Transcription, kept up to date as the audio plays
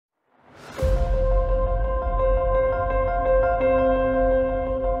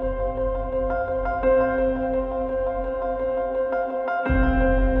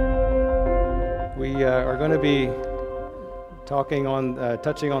going to be touching on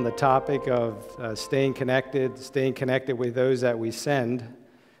the topic of staying connected with those that we send.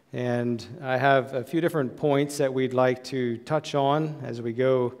 And I have a few different points that we'd like to touch on as we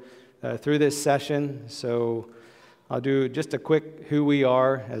go through this session. So I'll do just a quick who we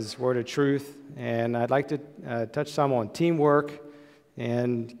are as Word of Truth, and I'd like to touch some on teamwork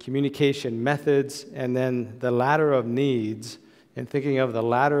and communication methods, and then the ladder of needs, and thinking of the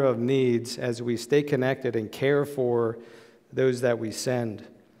ladder of needs as we stay connected and care for those that we send.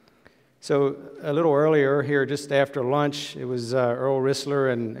 So a little earlier here, just after lunch, it was Earl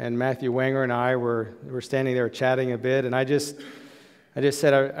Rissler and Matthew Wenger and I were standing there chatting a bit, and I just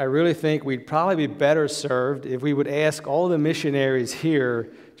said I really think we'd probably be better served if we would ask all the missionaries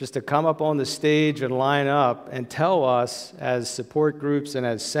here just to come up on the stage and line up and tell us as support groups and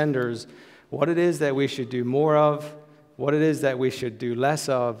as senders what it is that we should do more of, what it is that we should do less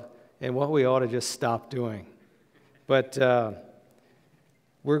of, and what we ought to just stop doing. But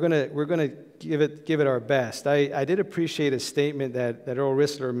we're gonna give it our best. I did appreciate a statement that Earl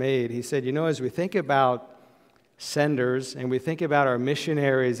Rissler made. He said, as we think about senders and we think about our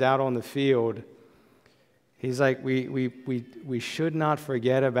missionaries out on the field, he's like, we should not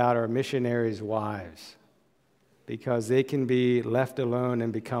forget about our missionaries' wives, because they can be left alone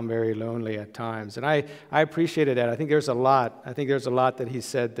and become very lonely at times. And I appreciated that. I think there's a lot that he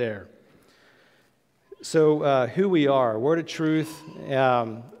said there. So who we are, Word of Truth.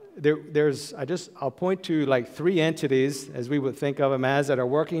 I'll point to like three entities, as we would think of them as, that are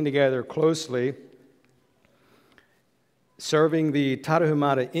working together closely, serving the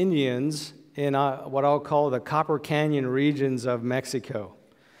Tarahumara Indians in what I'll call the Copper Canyon regions of Mexico.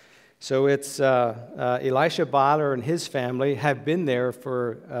 So it's Elisha Byler and his family have been there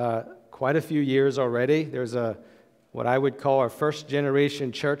for quite a few years already. There's what I would call a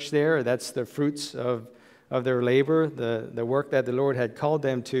first-generation church there. That's the fruits of their labor, the work that the Lord had called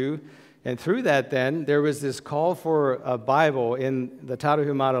them to. And through that, then, there was this call for a Bible in the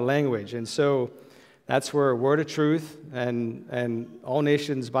Tarahumara language. And so that's where Word of Truth and All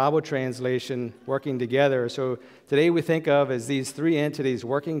Nations Bible Translation working together. So today we think of as these three entities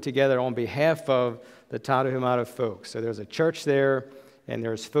working together on behalf of the Tarahumara folks. So there's a church there, and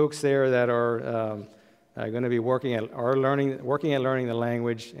there's folks there that are going to be working at learning the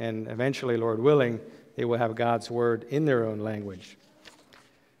language, and eventually, Lord willing, they will have God's Word in their own language.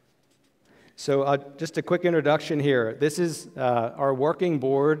 So just a quick introduction here. This is our working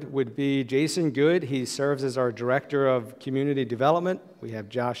board would be Jason Good. He serves as our Director of Community Development. We have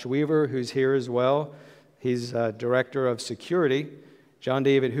Josh Weaver, who's here as well. He's Director of Security. John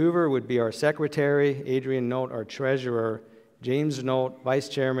David Hoover would be our Secretary. Adrian Nolt, our Treasurer. James Nolt, Vice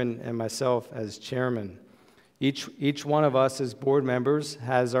Chairman, and myself as Chairman. Each one of us as board members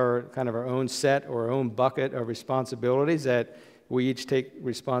has our own set or our own bucket of responsibilities that we each take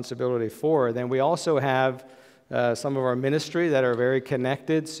responsibility for. Then we also have some of our ministry that are very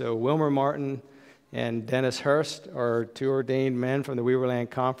connected. So Wilmer Martin and Dennis Hurst are two ordained men from the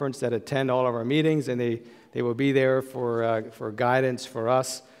Weaverland Conference that attend all of our meetings, and they will be there for guidance for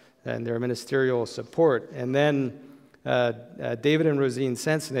us and their ministerial support. And then David and Rosine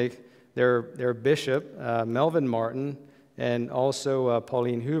Sensnick, their bishop, Melvin Martin, and also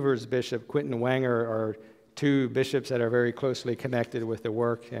Pauline Hoover's bishop, Quentin Wenger, are two bishops that are very closely connected with the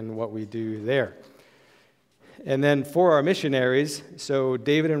work and what we do there. And then for our missionaries, so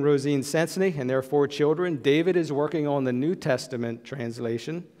David and Rosine Sensnick and their 4 children. David is working on the New Testament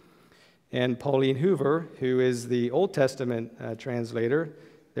translation, and Pauline Hoover, who is the Old Testament translator.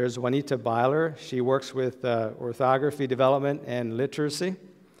 There's Juanita Byler. She works with orthography development and literacy.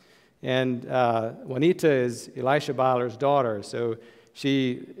 And Juanita is Elisha Byler's daughter, so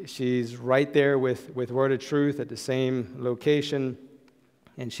she's right there with Word of Truth at the same location,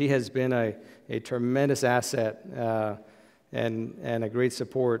 and she has been a tremendous asset and a great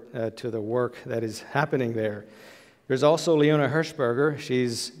support to the work that is happening there. There's also Leona Hirschberger.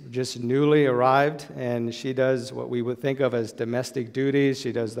 She's just newly arrived, and she does what we would think of as domestic duties.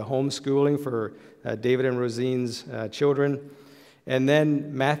 She does the homeschooling for David and Rosine's children. And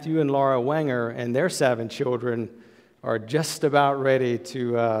then Matthew and Laura Wenger and their 7 children are just about ready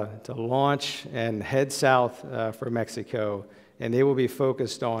to launch and head south for Mexico, and they will be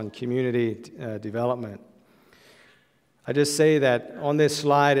focused on community development. I just say that on this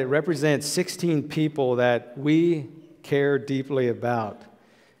slide, it represents 16 people that we care deeply about,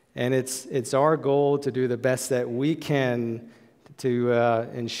 and it's our goal to do the best that we can to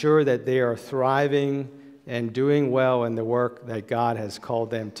ensure that they are thriving and doing well in the work that God has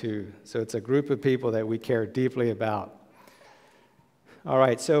called them to. So it's a group of people that we care deeply about. All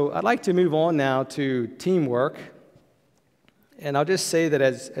right, so I'd like to move on now to teamwork. And I'll just say that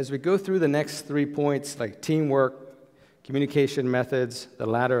as we go through the next 3 points, like teamwork, communication methods, the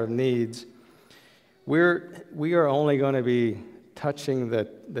ladder of needs, we are only going to be touching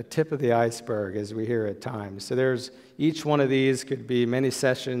the tip of the iceberg, as we hear at times. So each one of these could be many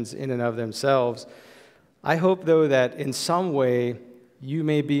sessions in and of themselves. I hope, though, that in some way you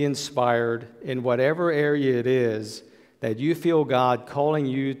may be inspired in whatever area it is that you feel God calling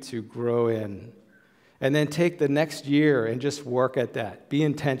you to grow in. And then take the next year and just work at that. Be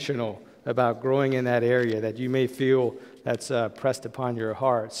intentional about growing in that area that you may feel that's pressed upon your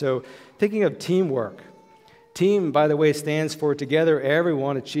heart. So thinking of teamwork. Team, by the way, stands for together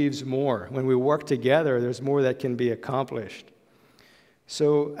everyone achieves more. When we work together, there's more that can be accomplished.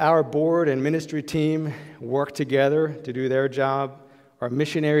 So our board and ministry team work together to do their job. Our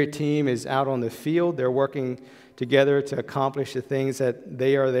missionary team is out on the field. They're working together to accomplish the things that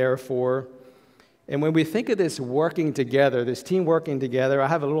they are there for. And when we think of this working together, this team working together, I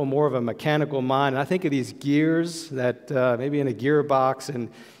have a little more of a mechanical mind. I think of these gears that maybe in a gearbox, and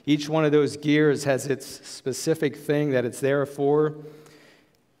each one of those gears has its specific thing that it's there for.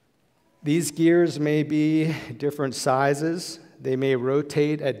 These gears may be different sizes. They may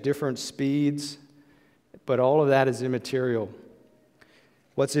rotate at different speeds, but all of that is immaterial.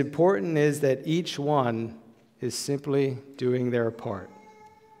 What's important is that each one is simply doing their part.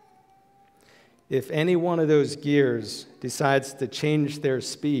 If any one of those gears decides to change their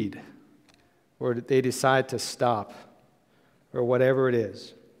speed, or they decide to stop, or whatever it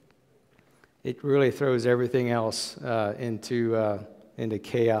is, it really throws everything else into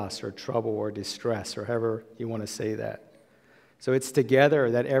chaos or trouble or distress, or however you want to say that. So it's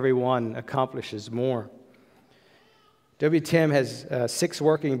together that everyone accomplishes more. WTM has 6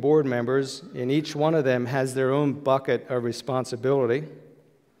 working board members, and each one of them has their own bucket of responsibility.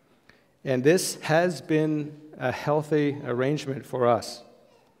 And this has been a healthy arrangement for us.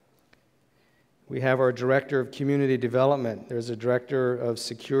 We have our director of community development. There's a director of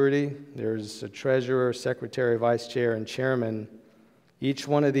security. There's a treasurer, secretary, vice chair, and chairman. Each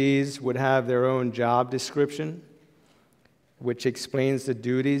one of these would have their own job description, which explains the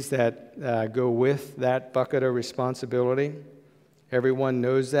duties that go with that bucket of responsibility. Everyone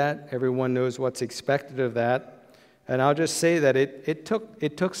knows that. Everyone knows what's expected of that. And I'll just say that it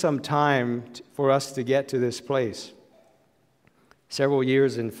took some time for us to get to this place. Several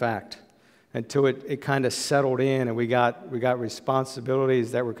years, in fact, until it kind of settled in and we got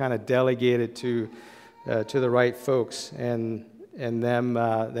responsibilities that were kind of delegated to the right folks and them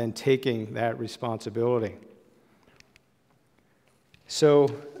then taking that responsibility. So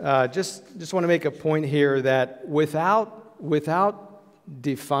just want to make a point here that without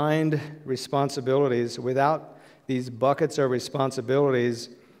defined responsibilities, without these buckets of responsibilities,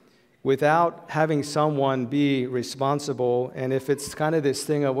 without having someone be responsible, and if it's kind of this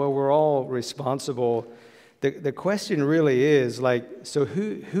thing of, well, we're all responsible, the question really is, like, so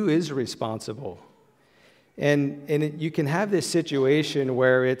who is responsible? And you can have this situation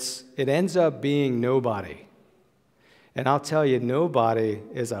where it ends up being nobody. And I'll tell you, nobody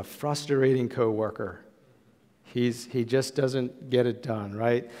is a frustrating coworker. He just doesn't get it done,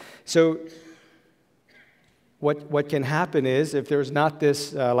 right? So what can happen is, if there's not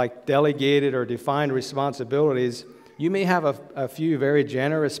this like delegated or defined responsibilities, you may have a few very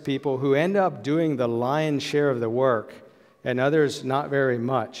generous people who end up doing the lion's share of the work, and others not very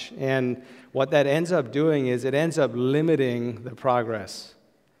much. And what that ends up doing is it ends up limiting the progress.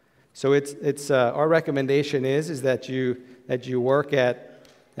 So it's our recommendation is that you work at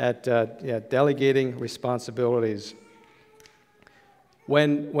delegating responsibilities.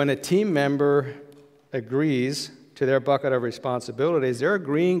 When a team member agrees to their bucket of responsibilities, they're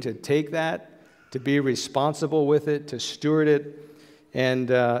agreeing to take that, to be responsible with it, to steward it, and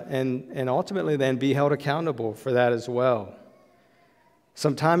ultimately then be held accountable for that as well.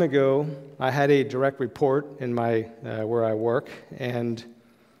 Some time ago, I had a direct report in my where I work, and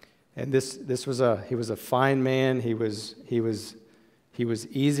this was he was a fine man. He was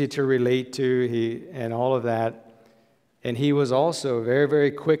easy to relate to. And all of that. And he was also very,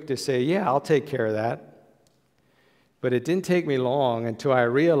 very quick to say, yeah, I'll take care of that. But it didn't take me long until I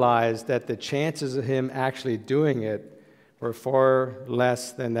realized that the chances of him actually doing it were far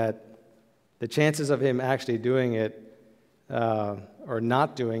less than that. The chances of him actually doing it or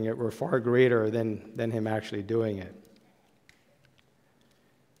not doing it were far greater than him actually doing it.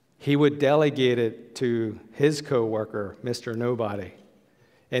 He would delegate it to his coworker, Mr. Nobody.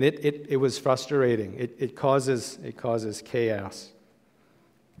 And it was frustrating. It causes chaos.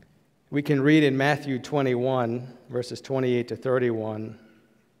 We can read in Matthew 21, verses 28 to 31,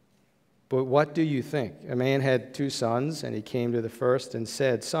 "But what do you think? A man had 2 sons, and he came to the first and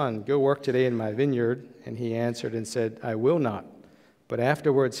said, 'Son, go work today in my vineyard.' And he answered and said, 'I will not.' But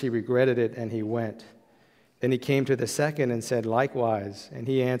afterwards he regretted it, and he went. Then he came to the second and said likewise. And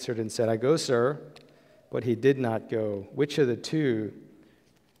he answered and said, 'I go, sir.' But he did not go. Which of the 2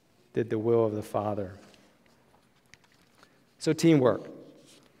 did the will of the Father?" So teamwork.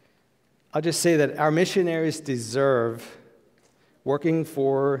 I'll just say that our missionaries deserve working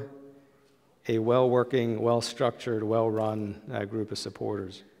for a well-working, well-structured, well-run group of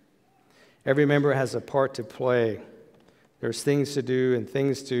supporters. Every member has a part to play. There's things to do and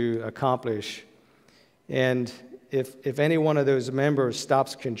things to accomplish. And if any one of those members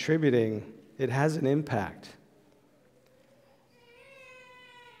stops contributing, it has an impact.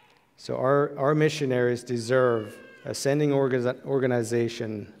 So our missionaries deserve a sending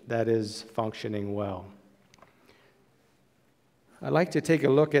organization that is functioning well. I'd like to take a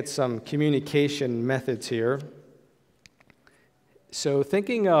look at some communication methods here. So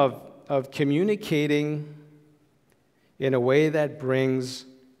thinking of communicating in a way that brings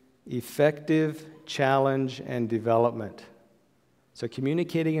effective challenge and development. So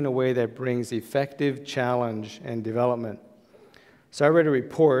communicating in a way that brings effective challenge and development. So I read a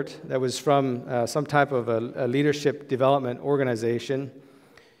report that was from some type of a leadership development organization,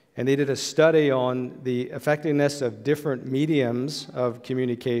 and they did a study on the effectiveness of different mediums of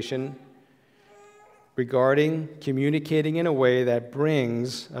communication regarding communicating in a way that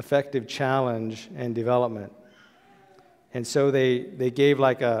brings effective challenge and development. And so they gave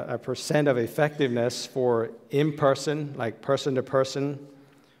like a percent of effectiveness for in-person, like person-to-person,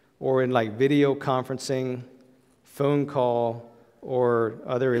 or in like video conferencing, phone call, or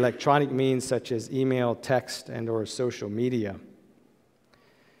other electronic means such as email, text, and or social media.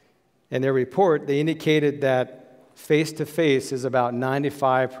 In their report, they indicated that face-to-face is about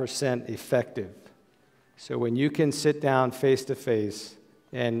 95% effective. So when you can sit down face-to-face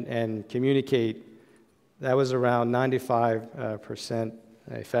and communicate, that was around 95%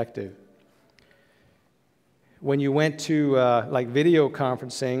 effective. When you went to like video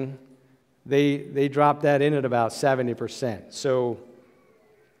conferencing, they dropped that in at about 70%. So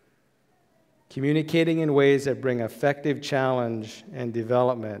communicating in ways that bring effective challenge and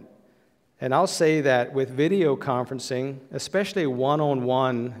development. And I'll say that with video conferencing, especially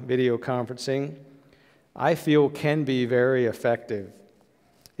one-on-one video conferencing, I feel can be very effective.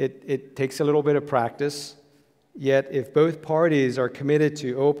 It takes a little bit of practice, yet if both parties are committed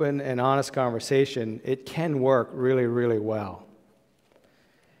to open and honest conversation, it can work really, really well.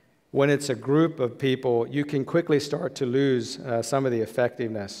 When it's a group of people, you can quickly start to lose some of the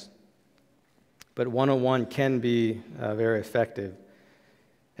effectiveness. But one-on-one can be very effective.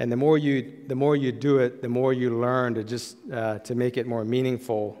 And the more you do it, the more you learn to make it more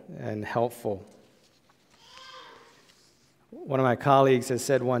meaningful and helpful. One of my colleagues has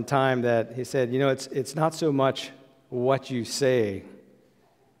said one time that he said, it's not so much what you say,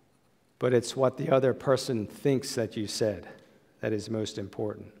 but it's what the other person thinks that you said that is most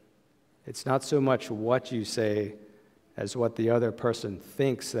important. It's not so much what you say as what the other person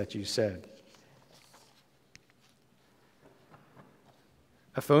thinks that you said.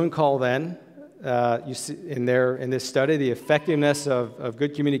 A phone call then, you see in this study, the effectiveness of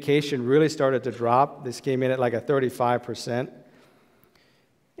good communication really started to drop. This came in at like a 35%.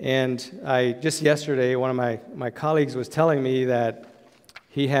 And just yesterday, one of my colleagues was telling me that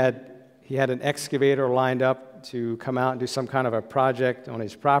he had an excavator lined up to come out and do some kind of a project on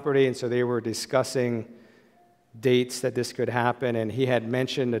his property, and so they were discussing dates that this could happen, and he had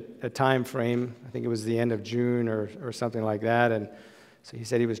mentioned a time frame. I think it was the end of June or something like that, and so he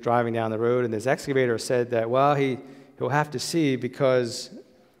said he was driving down the road, and this excavator said that, well, he'll have to see because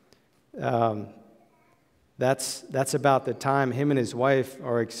that's about the time him and his wife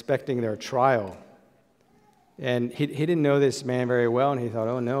are expecting their trial. And he didn't know this man very well, and he thought,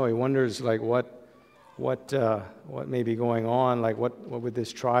 oh no, he wonders like what may be going on, like what would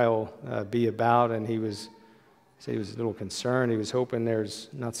this trial be about? And he said he was a little concerned. He was hoping there's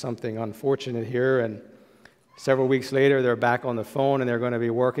not something unfortunate here. And several weeks later, they're back on the phone, and they're going to be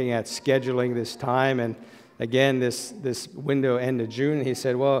working at scheduling this time. And again, this window end of June. And he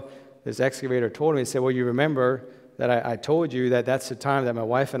said, well, this excavator told me, he said, well, you remember that I told you that that's the time that my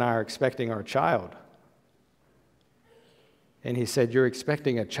wife and I are expecting our child. And he said, you're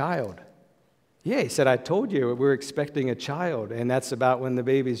expecting a child? Yeah, he said, I told you we're expecting a child, and that's about when the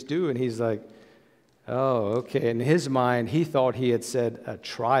baby's due. And he's like, oh, okay. In his mind, he thought he had said a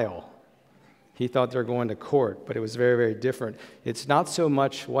trial. He thought they're going to court, but it was very, very different. It's not so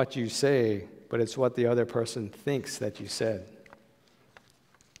much what you say, but it's what the other person thinks that you said.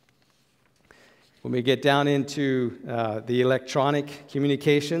 When we get down into the electronic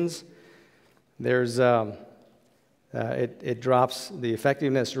communications, there's it drops, the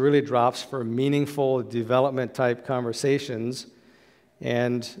effectiveness really drops for meaningful development type conversations.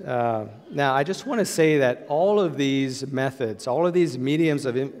 And now I just want to say that all of these methods, all of these mediums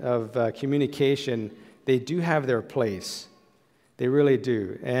of communication, they do have their place. They really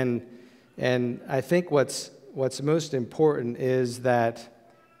do. And I think what's most important is that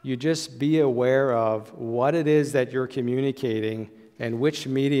you just be aware of what it is that you're communicating and which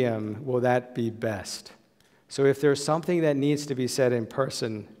medium will that be best. So if there's something that needs to be said in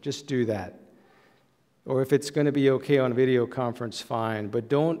person, just do that. Or if it's going to be okay on video conference, fine.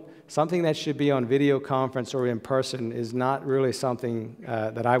 But something that should be on video conference or in person is not really something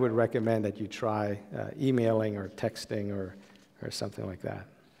that I would recommend that you try emailing or texting or something like that.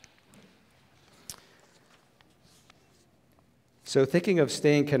 So thinking of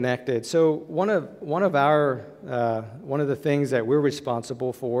staying connected. So one of the things that we're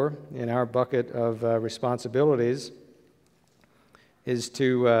responsible for in our bucket of responsibilities is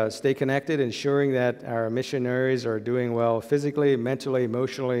to stay connected, ensuring that our missionaries are doing well physically, mentally,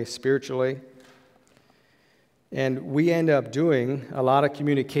 emotionally, spiritually. And we end up doing a lot of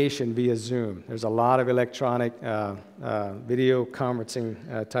communication via Zoom. There's a lot of electronic video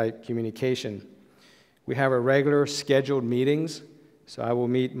conferencing type communication. We have our regular scheduled meetings. So I will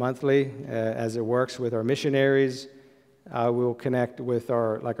meet monthly as it works with our missionaries. I will connect with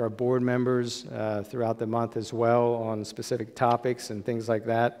our board members throughout the month as well on specific topics and things like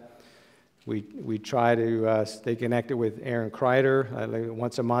that. We try to stay connected with Aaron Kreider.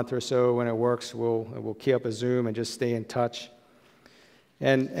 Once a month or so when it works, we'll key up a Zoom and just stay in touch.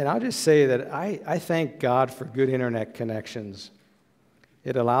 And I'll just say that I thank God for good internet connections.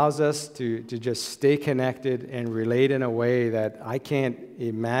 It allows us to just stay connected and relate in a way that I can't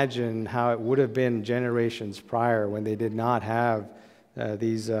imagine how it would have been generations prior when they did not have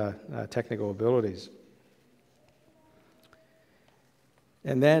these technical abilities.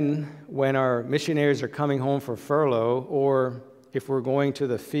 And then when our missionaries are coming home for furlough, or if we're going to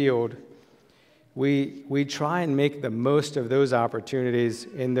the field, we try and make the most of those opportunities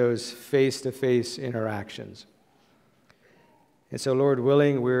in those face-to-face interactions. And so, Lord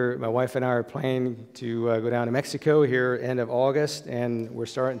willing, my wife and I are planning to go down to Mexico here end of August, and we're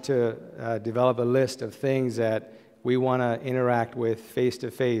starting to develop a list of things that we want to interact with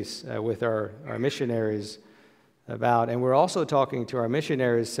face-to-face with our missionaries about. And we're also talking to our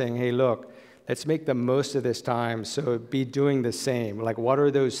missionaries saying, hey, look, let's make the most of this time, so be doing the same. Like, what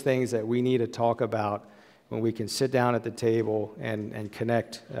are those things that we need to talk about when we can sit down at the table and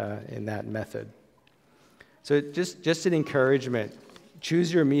connect in that method? So just an encouragement.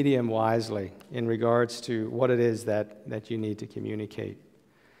 Choose your medium wisely in regards to what it is that you need to communicate.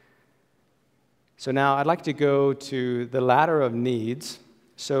 So now I'd like to go to the ladder of needs.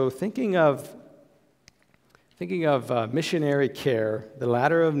 So thinking of missionary care, the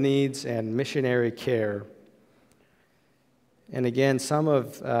ladder of needs and missionary care. And again, some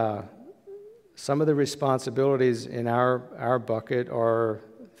of the responsibilities in our bucket are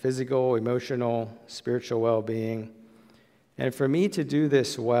physical, emotional, spiritual well-being. And for me to do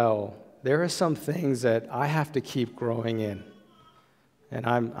this well, there are some things that I have to keep growing in. And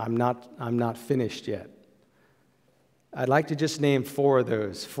I'm not finished yet. I'd like to just name 4 of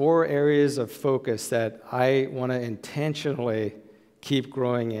those, 4 areas of focus that I want to intentionally keep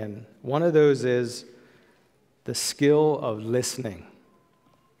growing in. One of those is the skill of listening.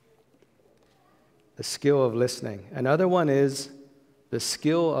 The skill of listening. Another one is the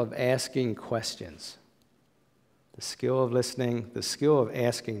skill of asking questions. The skill of listening, the skill of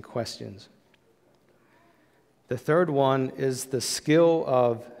asking questions. The third one is the skill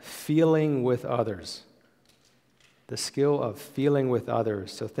of feeling with others. The skill of feeling with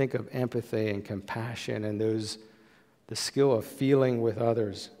others. So think of empathy and compassion and the skill of feeling with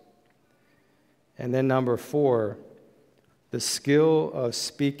others. And then number 4, the skill of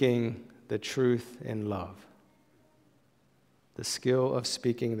speaking the truth in love. The skill of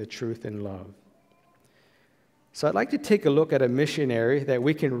speaking the truth in love. So I'd like to take a look at a missionary that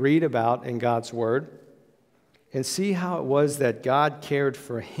we can read about in God's Word and see how it was that God cared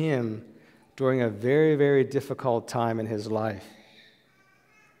for him during a very, very difficult time in his life.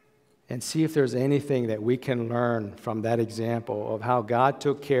 And see if there's anything that we can learn from that example of how God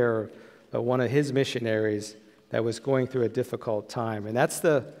took care of one of his missionaries that was going through a difficult time. And that's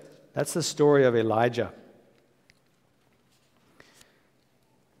the story of Elijah.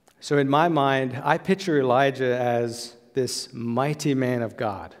 So in my mind, I picture Elijah as this mighty man of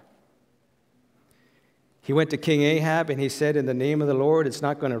God. He went to King Ahab and he said, in the name of the Lord, it's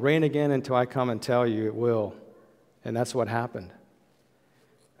not going to rain again until I come and tell you it will. And that's what happened.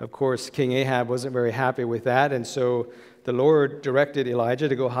 Of course, King Ahab wasn't very happy with that, and so the Lord directed Elijah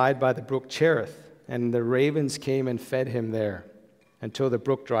to go hide by the brook Cherith, and the ravens came and fed him there until the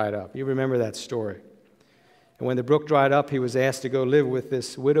brook dried up. You remember that story. And when the brook dried up, he was asked to go live with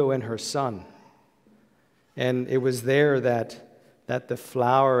this widow and her son. And it was there that the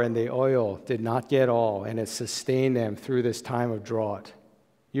flour and the oil did not get all, and it sustained them through this time of drought.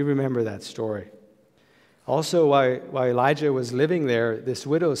 You remember that story. Also, while Elijah was living there, this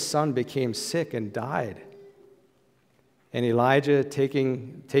widow's son became sick and died. And Elijah,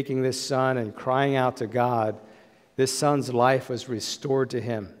 taking this son and crying out to God, this son's life was restored to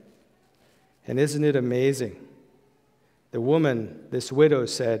him. And isn't it amazing? The woman, this widow,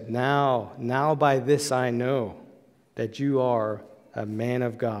 said, Now by this I know that you are a man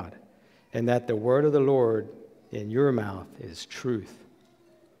of God, and that the word of the Lord in your mouth is truth.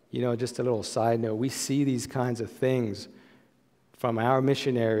 You know, just a little side note, we see these kinds of things from our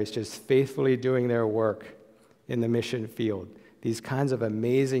missionaries just faithfully doing their work in the mission field. These kinds of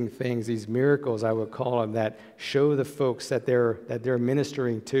amazing things, these miracles, I would call them, that show the folks that they're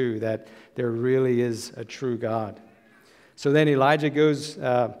ministering to, that there really is a true God. So then Elijah goes,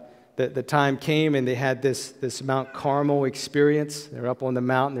 the time came and they had this Mount Carmel experience. They're up on the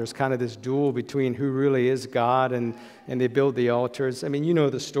mountain. There's kind of this duel between who really is God, and they build the altars. I mean, you know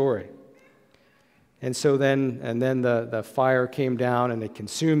the story. And so then the fire came down and it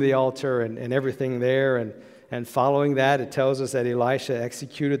consumed the altar and everything there. And following that, it tells us that Elisha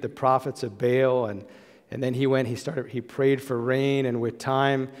executed the prophets of Baal, and then he prayed for rain, and with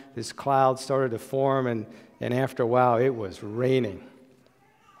time, this cloud started to form, and after a while, it was raining.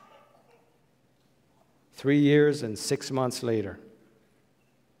 3 years and 6 months later.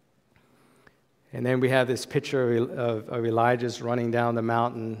 And then we have this picture of Elijah's running down the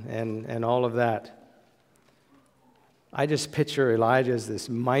mountain and all of that. I just picture Elijah as this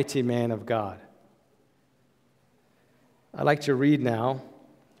mighty man of God. I'd like to read now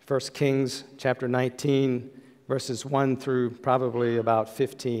 1 Kings chapter 19, verses 1 through probably about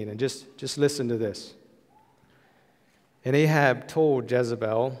 15. And just listen to this. And Ahab told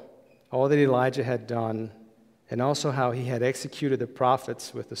Jezebel all that Elijah had done, and also how he had executed the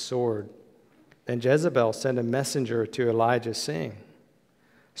prophets with the sword. Then Jezebel sent a messenger to Elijah, saying,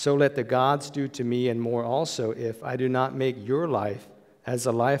 So let the gods do to me and more also, if I do not make your life as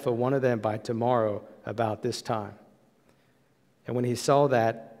the life of one of them by tomorrow about this time. And when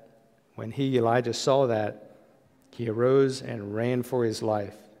Elijah saw that, he arose and ran for his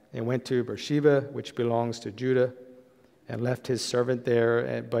life, and went to Beersheba, which belongs to Judah, and left his servant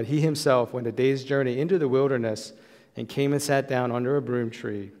there. But he himself went a day's journey into the wilderness, and came and sat down under a broom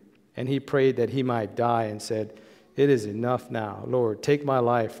tree. And he prayed that he might die, and said, It is enough now, Lord, take my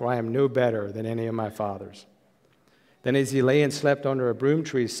life, for I am no better than any of my fathers. Then as he lay and slept under a broom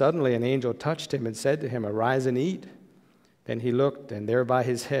tree, suddenly an angel touched him and said to him, Arise and eat. Then he looked, and there by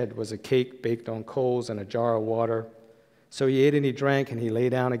his head was a cake baked on coals and a jar of water. So he ate and he drank, and he lay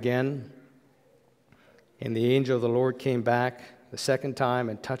down again. And the angel of the Lord came back the second time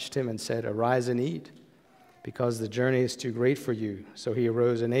and touched him and said, Arise and eat, because the journey is too great for you. So he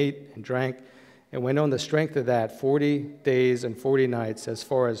arose and ate and drank, and went on the strength of that 40 days and 40 nights as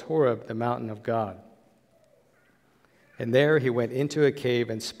far as Horeb, the mountain of God. And there he went into a cave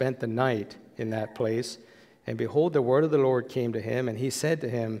and spent the night in that place. And behold, the word of the Lord came to him, and he said to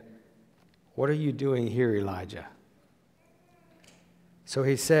him, What are you doing here, Elijah? So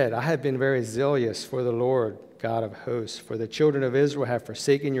he said, I have been very zealous for the Lord God of hosts, for the children of Israel have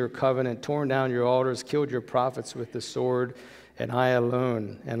forsaken your covenant, torn down your altars, killed your prophets with the sword, and I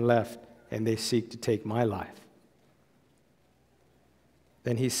alone am left, and they seek to take my life.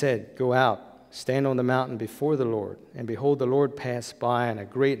 Then he said, Go out, stand on the mountain before the Lord. And behold, the Lord passed by, and a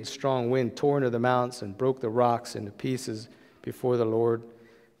great and strong wind tore into the mountains and broke the rocks into pieces before the Lord.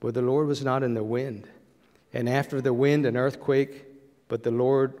 But the Lord was not in the wind. And after the wind, an earthquake, but the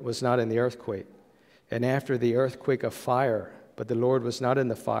Lord was not in the earthquake. And after the earthquake, a fire, but the Lord was not in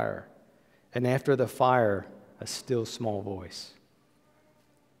the fire. And after the fire, a still small voice.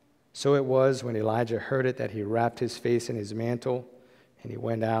 So it was when Elijah heard it that he wrapped his face in his mantle, and he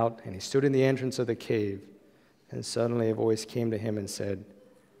went out, and he stood in the entrance of the cave. And suddenly a voice came to him and said,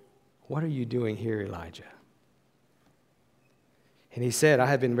 What are you doing here, Elijah? And he said, I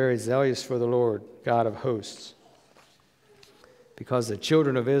have been very zealous for the Lord God of hosts, because the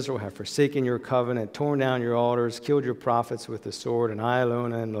children of Israel have forsaken your covenant, torn down your altars, killed your prophets with the sword, and I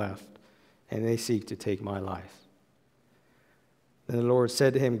alone am left, and they seek to take my life. Then the Lord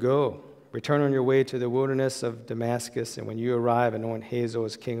said to him, Go, return on your way to the wilderness of Damascus, and when you arrive, anoint Hazael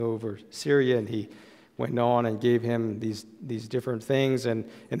as king over Syria. And he went on and gave him these different things. And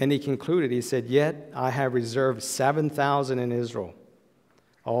then he concluded, he said, Yet I have reserved 7,000 in Israel,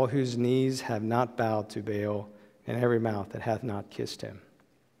 all whose knees have not bowed to Baal, and every mouth that hath not kissed him.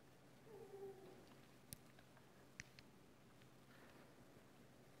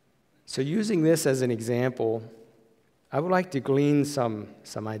 So using this as an example, I would like to glean some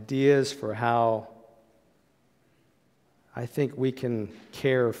ideas for how I think we can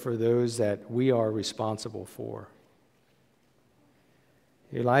care for those that we are responsible for.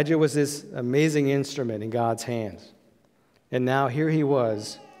 Elijah was this amazing instrument in God's hands. And now here he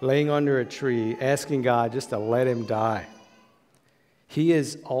was, laying under a tree, asking God just to let him die. He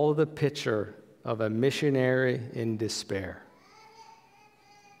is all the picture of a missionary in despair.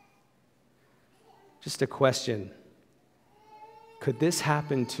 Just a question. Could this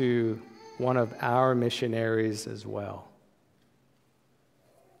happen to one of our missionaries as well?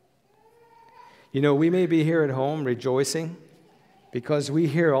 You know, we may be here at home rejoicing because we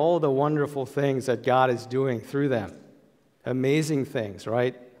hear all the wonderful things that God is doing through them. Amazing things,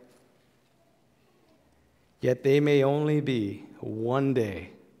 right? Yet they may only be one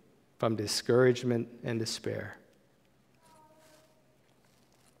day from discouragement and despair.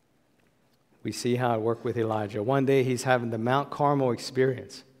 We see how it worked with Elijah. One day he's having the Mount Carmel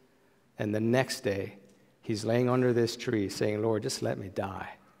experience, and the next day he's laying under this tree saying, Lord, just let me die.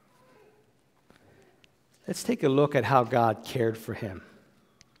 Let's take a look at how God cared for him.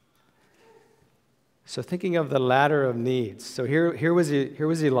 So thinking of the ladder of needs. So here was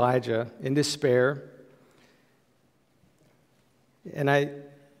Elijah in despair. And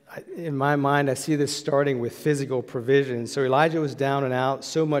in my mind, I see this starting with physical provision. So Elijah was down and out,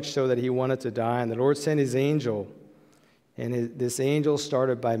 so much so that he wanted to die. And the Lord sent his angel. And this angel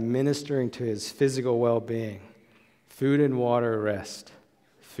started by ministering to his physical well-being. Food and water, rest.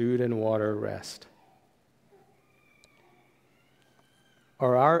 Food and water, rest.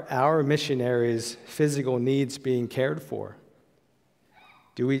 Are our missionaries' physical needs being cared for?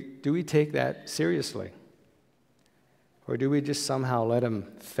 Do we take that seriously? Or do we just somehow let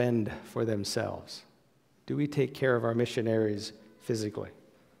them fend for themselves? Do we take care of our missionaries physically?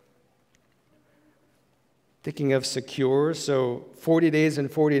 Thinking of secure, so 40 days and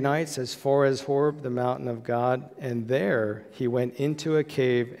 40 nights as far as Horeb, the mountain of God, and there he went into a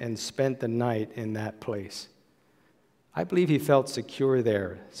cave and spent the night in that place. I believe he felt secure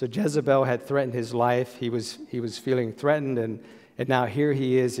there. So Jezebel had threatened his life. He was feeling threatened, and now here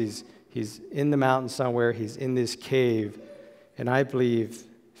he is. He's in the mountain somewhere. He's in this cave, and I believe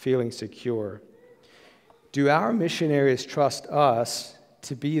feeling secure. Do our missionaries trust us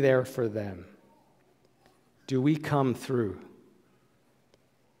to be there for them? Do we come through?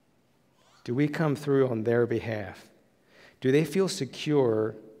 Do we come through on their behalf? Do they feel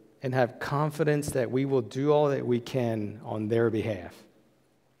secure and have confidence that we will do all that we can on their behalf?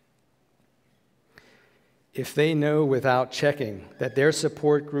 If they know without checking that their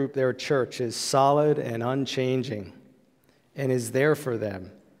support group, their church, is solid and unchanging and is there for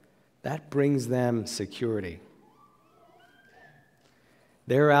them, that brings them security.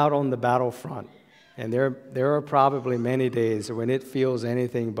 They're out on the battlefront, and there are probably many days when it feels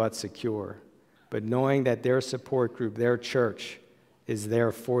anything but secure. But knowing that their support group, their church, is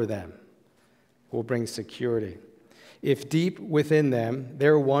there for them will bring security. If deep within them,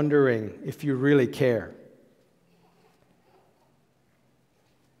 they're wondering if you really care,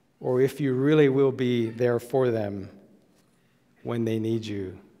 or if you really will be there for them when they need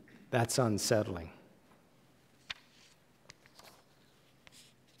you, that's unsettling.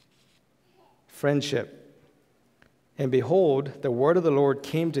 Friendship. And behold, the word of the Lord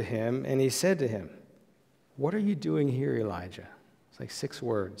came to him, and he said to him, "What are you doing here, Elijah?" It's like 6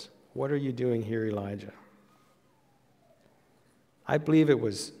 words. What are you doing here, Elijah? I believe it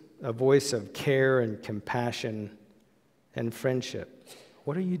was a voice of care and compassion and friendship.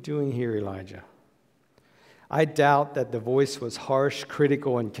 What are you doing here, Elijah? I doubt that the voice was harsh,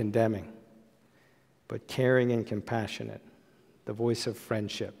 critical, and condemning, but caring and compassionate, the voice of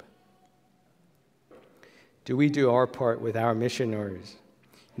friendship. Do we do our part with our missionaries?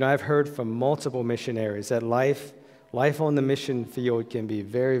 You know, I've heard from multiple missionaries that life on the mission field can be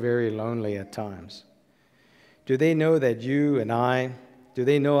very, very lonely at times. Do they know that you and I, do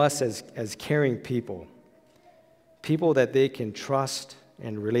they know us as caring people? People that they can trust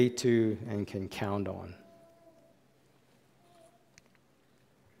and relate to and can count on.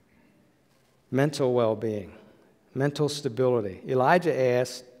 mental well-being, mental stability. Elijah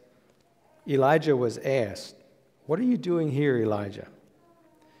was asked, "What are you doing here, Elijah?"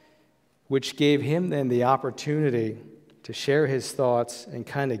 Which gave him then the opportunity to share his thoughts and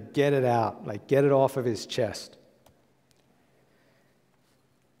kind of get it out, like get it off of his chest.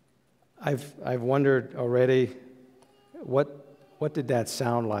 I've wondered already, what did that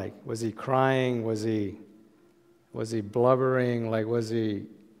sound like? Was he crying? Was he blubbering? Like, was he,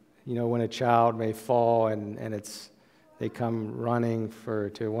 when a child may fall and they come running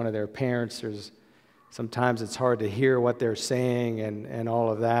to one of their parents, sometimes it's hard to hear what they're saying and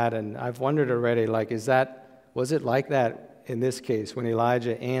all of that. And I've wondered already, like, was it like that in this case when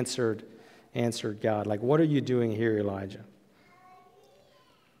Elijah answered God? Like, what are you doing here, Elijah?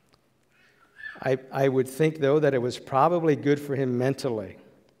 I would think, though, that it was probably good for him mentally.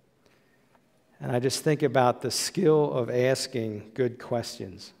 And I just think about the skill of asking good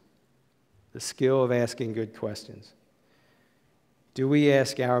questions. The skill of asking good questions. Do we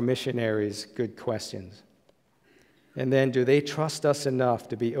ask our missionaries good questions? And then do they trust us enough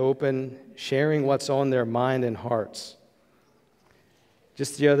to be open, sharing what's on their mind and hearts?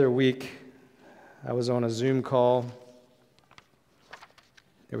 Just the other week, I was on a Zoom call.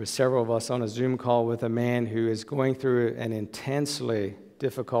 There were several of us on a Zoom call with a man who is going through an intensely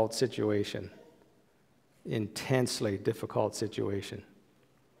difficult situation. Intensely difficult situation.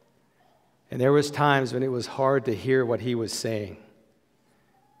 And there was times when it was hard to hear what he was saying.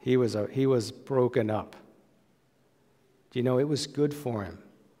 He was broken up. It was good for him.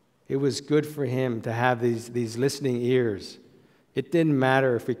 It was good for him to have these listening ears. It didn't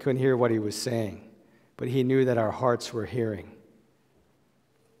matter if we couldn't hear what he was saying, but he knew that our hearts were hearing.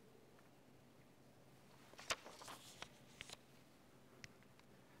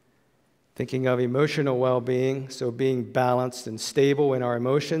 Thinking of emotional well-being, so being balanced and stable in our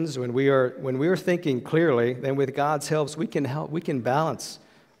emotions. When we are thinking clearly, then with God's help, we can balance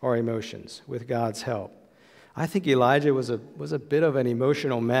our emotions with God's help. I think Elijah was a bit of an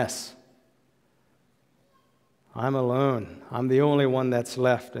emotional mess. I'm alone. I'm the only one that's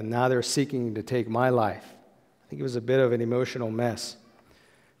left, and now they're seeking to take my life. I think it was a bit of an emotional mess.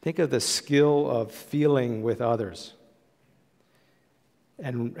 Think of the skill of feeling with others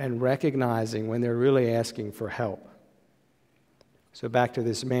and recognizing when they're really asking for help. So back to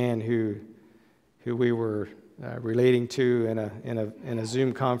this man who we were relating to in a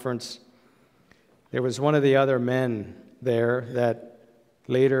Zoom conference. There was one of the other men there that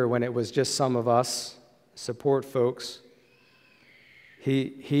later, when it was just some of us support folks,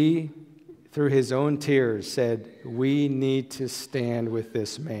 he through his own tears said, "We need to stand with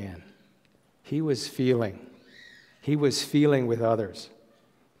this man." He was feeling with others.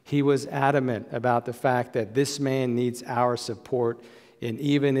 He was adamant about the fact that this man needs our support, and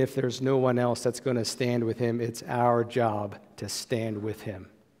even if there's no one else that's going to stand with him, it's our job to stand with him.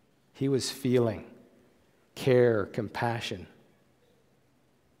 He was feeling care, compassion.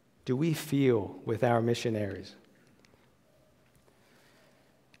 Do we feel with our missionaries?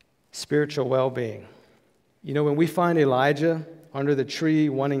 Spiritual well-being. When we find Elijah under the tree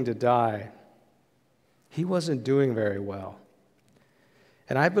wanting to die, he wasn't doing very well.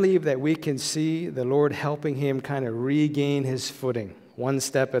 And I believe that we can see the Lord helping him kind of regain his footing, one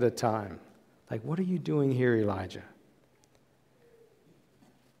step at a time. Like, what are you doing here, Elijah?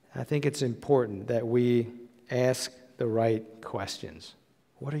 I think it's important that we ask the right questions.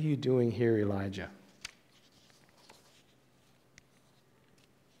 What are you doing here, Elijah?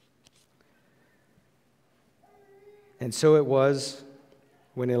 And so it was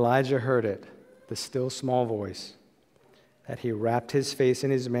when Elijah heard it, the still small voice, that he wrapped his face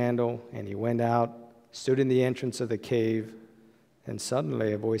in his mantle, and he went out, stood in the entrance of the cave, and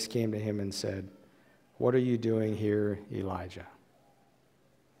suddenly a voice came to him and said, "What are you doing here, Elijah?"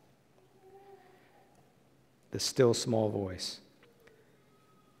 The still small voice.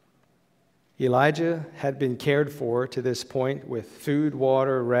 Elijah had been cared for to this point with food,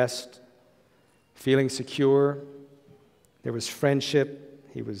 water, rest, feeling secure. There was friendship.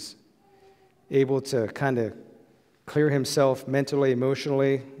 He was able to kind of clear himself mentally,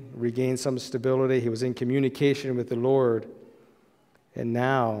 emotionally, regain some stability. He was in communication with the Lord. And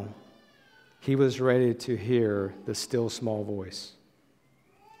now he was ready to hear the still small voice.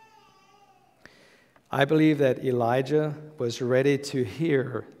 I believe that Elijah was ready to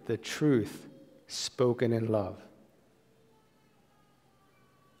hear the truth spoken in love.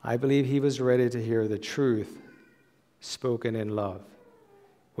 I believe he was ready to hear the truth spoken in love.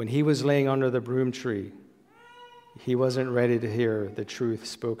 When he was laying under the broom tree, he wasn't ready to hear the truth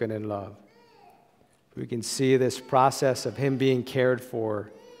spoken in love. We can see this process of him being cared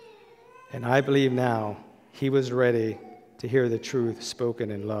for And I believe now he was ready to hear the truth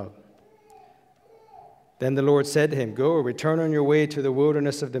spoken in love. Then the Lord said to him, "Go, return on your way to the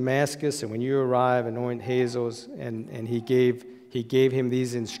wilderness of Damascus, and when you arrive, anoint Hazels." And he gave him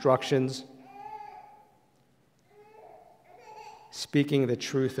these instructions, speaking the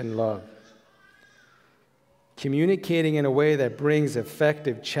truth in love, communicating in a way that brings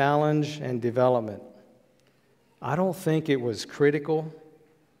effective challenge and development. I don't think it was critical,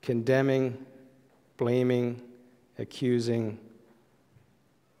 condemning, blaming, accusing.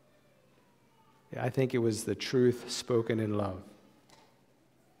 I think it was the truth spoken in love.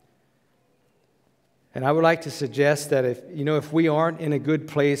 And I would like to suggest that if we aren't in a good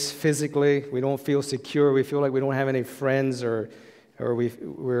place physically, we don't feel secure, we feel like we don't have any friends, or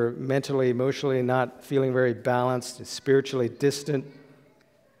we're mentally, emotionally not feeling very balanced, spiritually distant,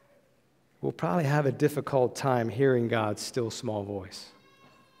 we'll probably have a difficult time hearing God's still small voice.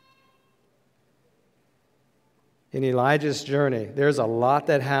 In Elijah's journey, there's a lot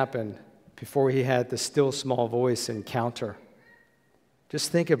that happened before he had the still small voice encounter.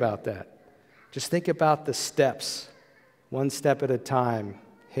 Just think about that. Just think about the steps, one step at a time,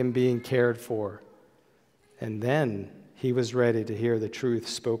 him being cared for. And then he was ready to hear the truth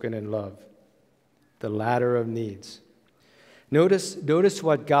spoken in love, the ladder of needs. Notice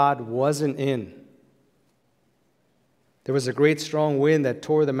what God wasn't in. There was a great strong wind that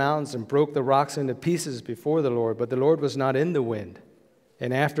tore the mountains and broke the rocks into pieces before the Lord, but the Lord was not in the wind.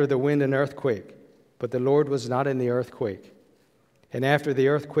 And after the wind, an earthquake, but the Lord was not in the earthquake. And after the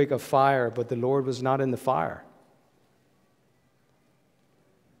earthquake, a fire, but the Lord was not in the fire.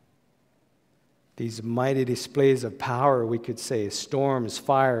 These mighty displays of power, we could say, storms,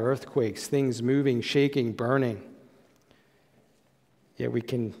 fire, earthquakes, things moving, shaking, burning. Yet we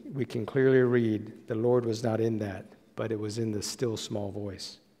can clearly read the Lord was not in that, but it was in the still small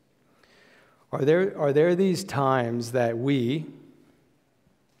voice. Are there these times that we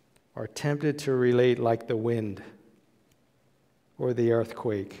are tempted to relate like the wind or the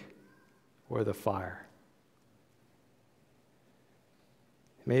earthquake or the fire?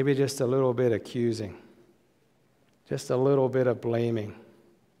 Maybe just a little bit accusing, just a little bit of blaming,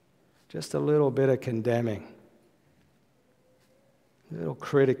 just a little bit of condemning, a little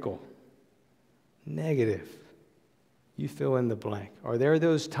critical, negative. You fill in the blank. Are there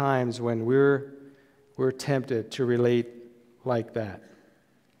those times when we're tempted to relate like that?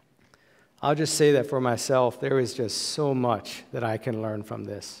 I'll just say that for myself, there is just so much that I can learn from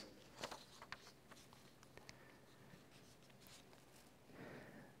this.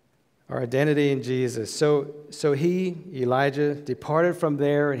 Our identity in Jesus. So Elijah, departed from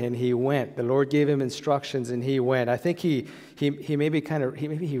there and he went. The Lord gave him instructions and he went. I think he maybe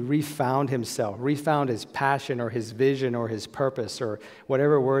refound himself, refound his passion or his vision or his purpose or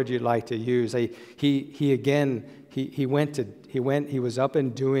whatever word you'd like to use. He was up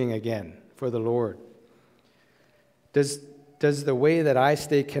and doing again for the Lord. Does the way that I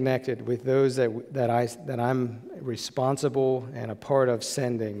stay connected with those that I'm responsible and a part of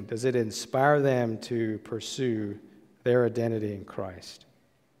sending, does it inspire them to pursue their identity in Christ?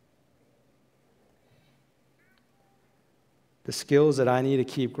 The skills that I need to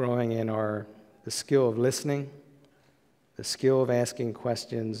keep growing in are the skill of listening, the skill of asking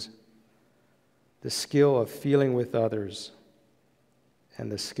questions, the skill of feeling with others,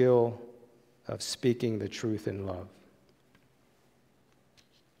 and the skill of speaking the truth in love.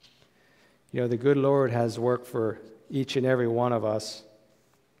 You know, the good Lord has work for each and every one of us.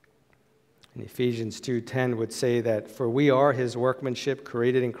 And Ephesians 2:10 would say that, "For we are his workmanship,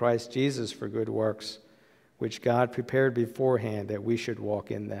 created in Christ Jesus for good works, which God prepared beforehand that we should walk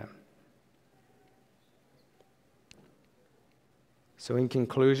in them." So in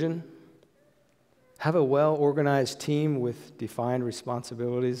conclusion, have a well-organized team with defined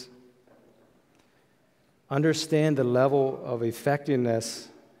responsibilities. Understand the level of effectiveness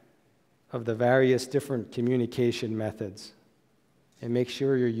of the various different communication methods, and make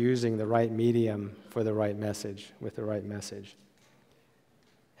sure you're using the right medium for the right message, with the right message.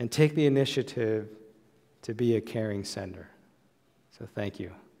 And take the initiative to be a caring sender. So thank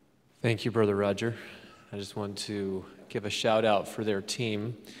you. Thank you, Brother Rodger. I just want to give a shout out for their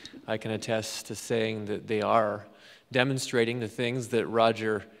team. I can attest to saying that they are demonstrating the things that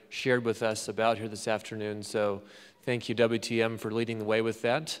Rodger shared with us about here this afternoon. So thank you, WTM, for leading the way with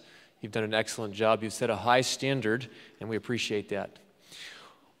that. You've done an excellent job. You've set a high standard, and we appreciate that.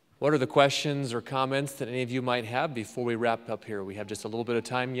 What are the questions or comments that any of you might have before we wrap up here? We have just a little bit of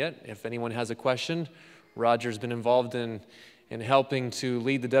time yet. If anyone has a question, Rodger's been involved in and helping to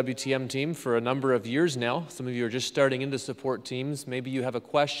lead the WTM team for a number of years now. Some of you are just starting into support teams. Maybe you have a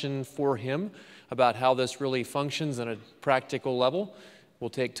question for him about how this really functions on a practical level. We'll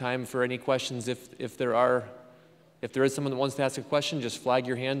take time for any questions. If there is someone that wants to ask a question, just flag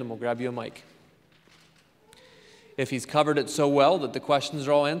your hand and we'll grab you a mic. If he's covered it so well that the questions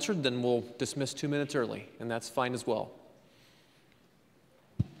are all answered, then we'll dismiss 2 minutes early, and that's fine as well.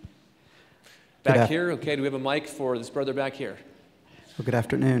 Back here, okay, do we have a mic for this brother back here? Well, good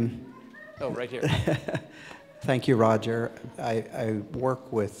afternoon. Oh, right here. Thank you, Rodger. I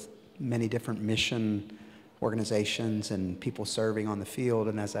work with many different mission organizations and people serving on the field,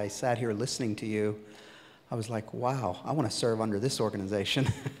 and as I sat here listening to you, I was like, wow, I want to serve under this organization.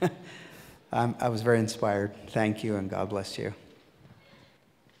 I was very inspired. Thank you, and God bless you.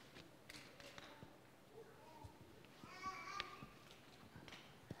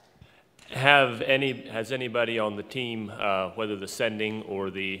 Has anybody on the team, whether the sending or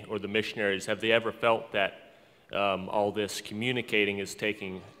the missionaries, have they ever felt that all this communicating is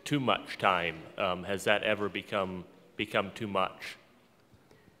taking too much time? Has that ever become too much?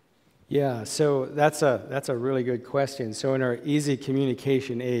 Yeah, so that's a really good question. So in our easy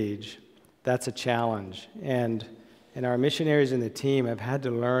communication age, that's a challenge, and our missionaries in the team have had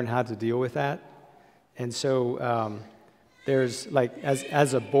to learn how to deal with that. And so there's, like,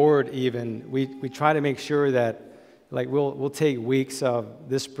 as a board even, we try to make sure that, like, we'll take weeks of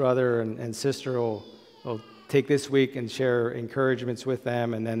this brother and sister will take this week and share encouragements with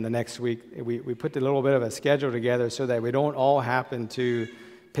them, and then the next week we put a little bit of a schedule together so that we don't all happen to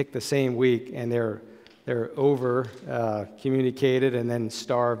pick the same week and they're over communicated and then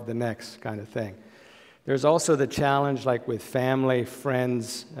starved the next kind of thing. There's also the challenge, like with family,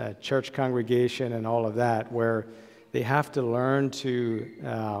 friends, church congregation, and all of that, where they have to learn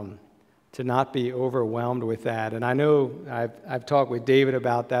to not be overwhelmed with that. And I know I've talked with David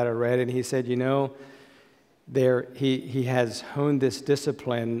about that already, and he said, you know, he has honed this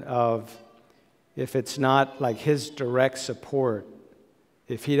discipline of, if it's not like his direct support,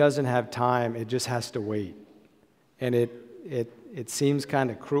 if he doesn't have time, it just has to wait. And it seems kind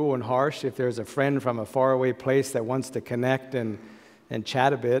of cruel and harsh if there's a friend from a faraway place that wants to connect and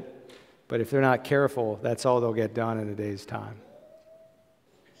chat a bit, but if they're not careful, that's all they'll get done in a day's time.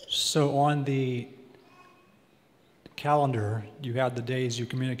 So on the calendar, you have the days you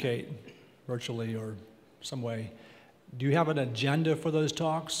communicate virtually or some way. Do you have an agenda for those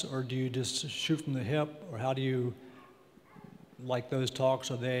talks, or do you just shoot from the hip, or how do you like those talks?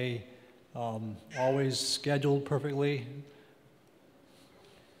 Are they always scheduled perfectly?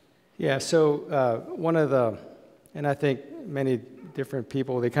 Yeah, so one of the, and I think many different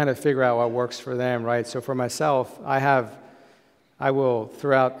people, they kind of figure out what works for them, right? So for myself, I will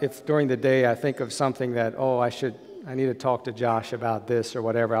throughout, if during the day I think of something that, I need to talk to Josh about this or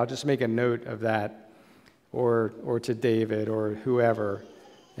whatever, I'll just make a note of that, or to David or whoever,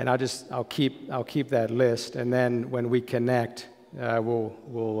 and I'll keep that list, and then when we connect,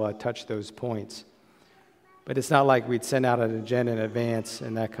 we'll touch those points. But it's not like we'd send out an agenda in advance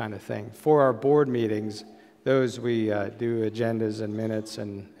and that kind of thing. For our board meetings, those we do agendas and minutes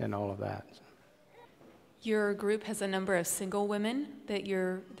and all of that. Your group has a number of single women that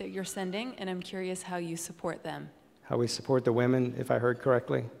you're sending, and I'm curious how you support them. How we support the women, if I heard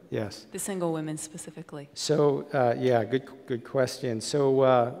correctly? Yes. The single women specifically. So, yeah, good question.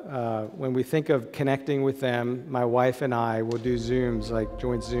 So when we think of connecting with them, my wife and I will do Zooms, like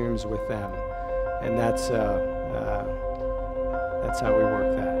joint Zooms with them. And that's how we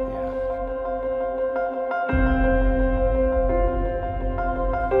work that.